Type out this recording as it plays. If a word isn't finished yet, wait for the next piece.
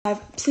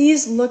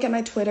please look at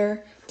my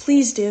Twitter.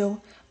 Please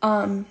do.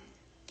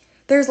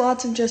 There's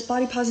lots of just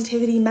body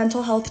positivity,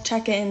 mental health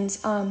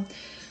check-ins.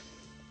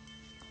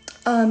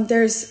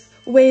 There's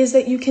ways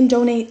that you can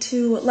donate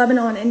to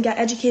Lebanon and get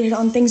educated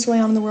on things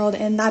going on in the world,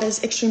 and that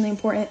is extremely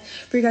important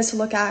for you guys to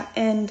look at.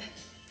 And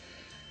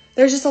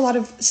there's just a lot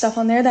of stuff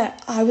on there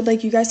that I would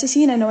like you guys to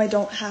see, and I know I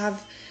don't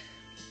have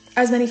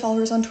as many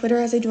followers on Twitter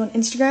as I do on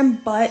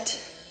Instagram, but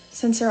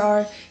since there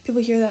are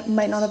people here that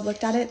might not have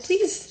looked at it,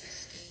 please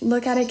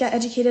look at it, get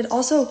educated.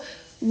 Also,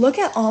 look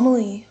at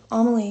Amelie.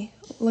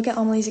 Look at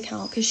Amelie's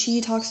account, because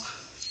she talks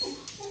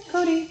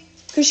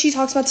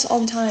about this all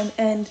the time,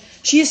 and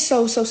she is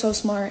so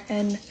smart.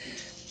 And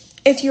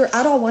if you're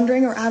at all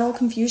wondering or at all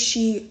confused,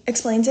 she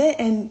explains it,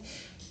 and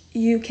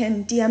you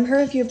can DM her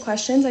if you have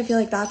questions. I feel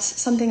like that's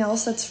something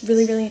else that's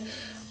really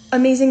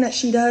amazing that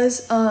she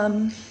does.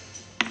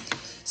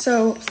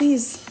 So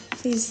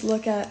please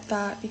look at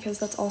that, because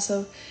that's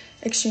also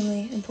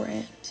extremely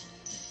important.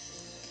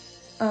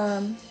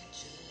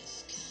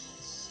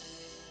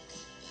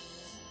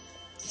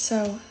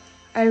 So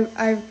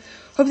I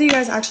hope that you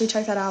guys actually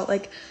check that out.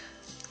 Like,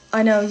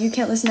 I know you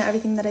can't listen to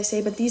everything that I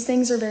say, but these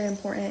things are very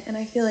important, and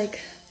I feel like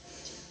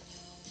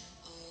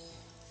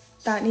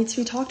that needs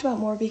to be talked about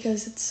more,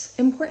 because it's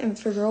important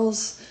for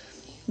girls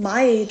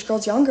my age,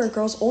 girls younger,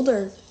 girls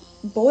older,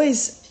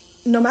 boys,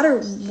 no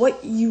matter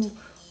what you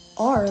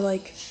are.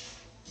 Like,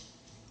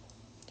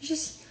 we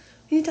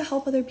need to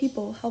help other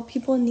people, help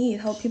people in need,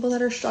 help people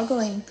that are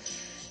struggling.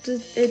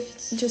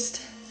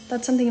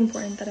 That's something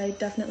important that I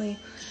definitely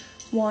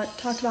want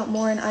talked about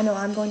more, and I know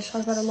I'm going to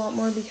talk about it a lot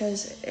more,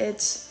 because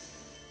it's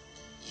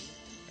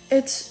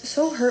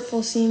so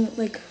hurtful seeing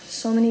like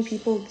so many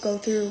people go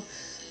through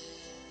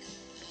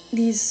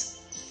these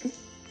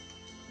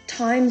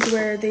times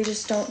where they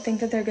just don't think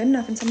that they're good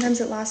enough, and sometimes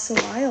it lasts a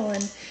while,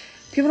 and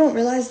people don't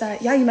realize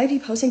that, yeah, you might be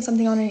posting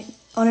something on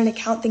an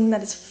account thinking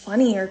that it's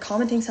funny, or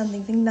commenting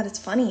something thinking that it's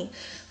funny.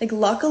 Like,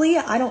 luckily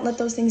I don't let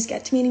those things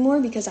get to me anymore,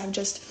 because I've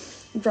just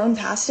grown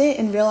past it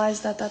and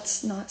realized that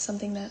that's not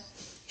something that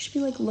you should be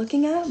like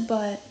looking at.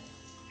 But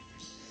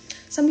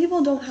some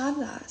people don't have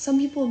that. Some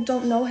people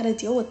don't know how to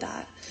deal with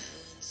that.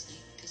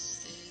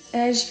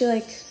 And I just feel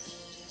like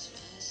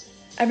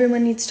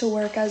everyone needs to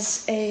work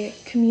as a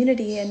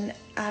community and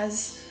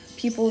as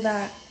people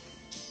that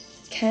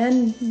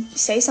can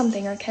say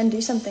something or can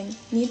do something,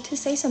 need to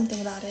say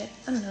something about it.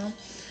 I don't know.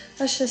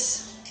 That's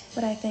just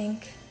what I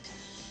think.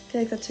 I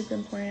feel like that's super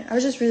important. I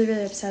was just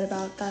really upset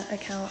about that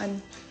account.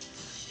 I'm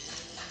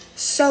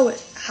so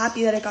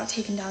happy that it got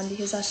taken down,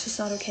 because that's just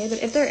not okay.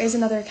 But if there is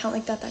another account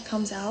like that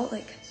comes out,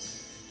 like,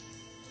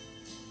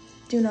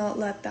 do not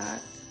let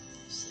that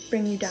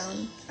bring you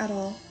down at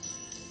all,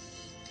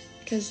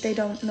 because they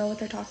don't know what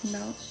they're talking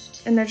about,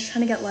 and they're just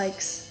trying to get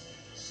likes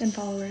and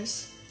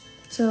followers.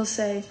 So they'll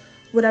say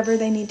whatever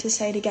they need to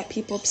say to get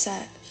people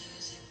upset.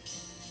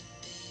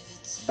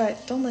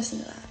 But don't listen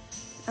to that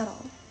at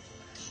all.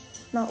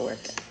 Not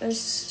worth it. There's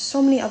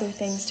so many other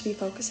things to be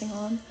focusing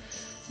on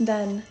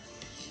than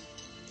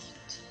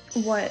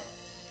what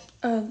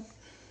an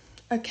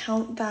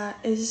account that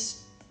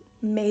is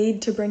made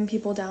to bring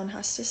people down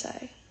has to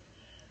say.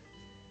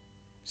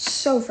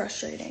 So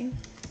frustrating.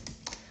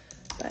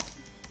 But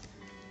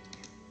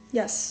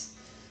yes,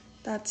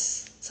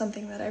 that's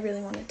something that I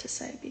really wanted to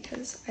say,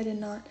 because I did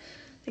not,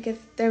 like,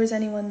 if there was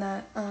anyone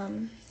that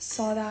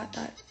saw that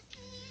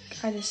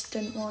I just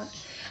didn't want,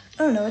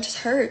 I don't know, it just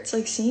hurts,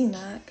 like, seeing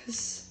that,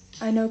 because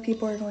I know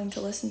people are going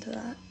to listen to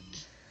that.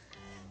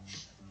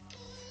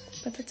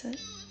 But that's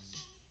it.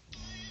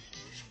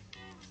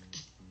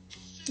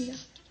 Yeah.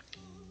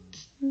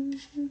 Yeah,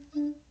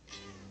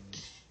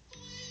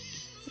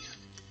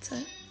 that's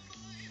it.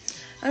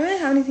 I don't really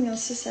have anything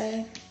else to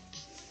say.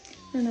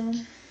 I don't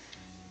know.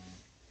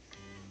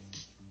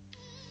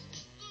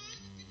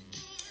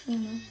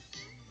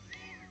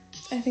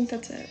 I think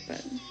that's it, but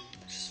it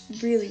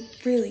just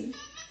really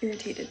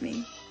irritated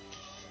me.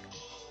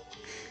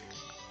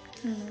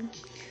 I don't know.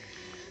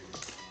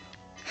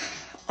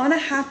 On a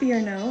happier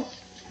note,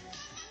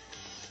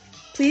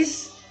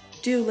 please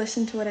do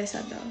listen to what I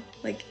said, though.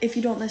 Like, if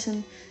you don't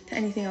listen to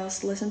anything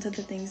else, listen to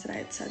the things that I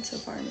had said so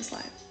far in this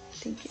live.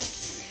 Thank you.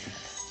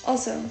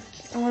 Also,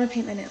 I want to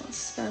paint my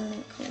nails, but I don't know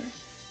what color.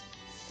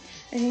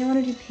 I think I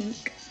want to do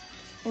pink.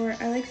 Or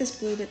I like this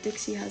blue, but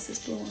Dixie has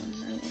this blue on.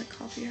 I don't want to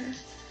copy her.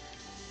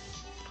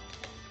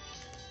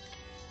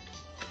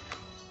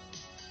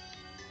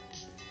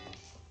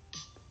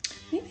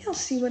 Maybe I'll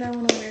see what I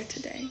want to wear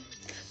today.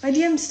 My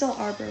DMs still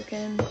are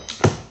broken,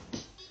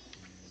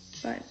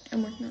 but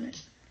I'm working on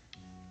it.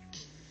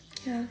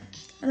 Yeah,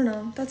 I don't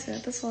know. That's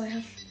it. That's all I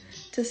have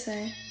to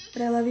say.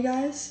 But I love you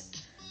guys.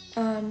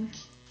 I'm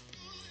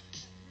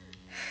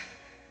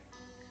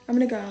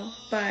gonna go,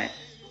 but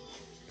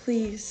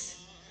please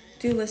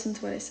do listen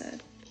to what I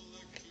said.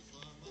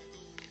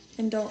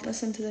 And don't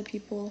listen to the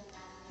people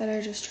that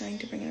are just trying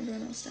to bring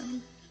everyone else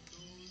down.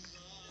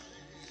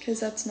 Because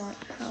that's not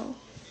how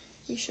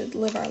we should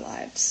live our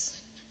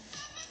lives.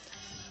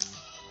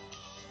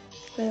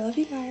 But I love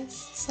you guys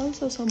so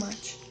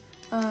much.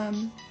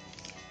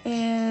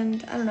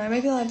 and I don't know, I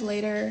might be live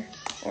later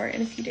or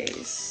in a few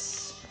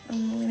days. We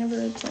never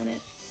really plan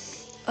it.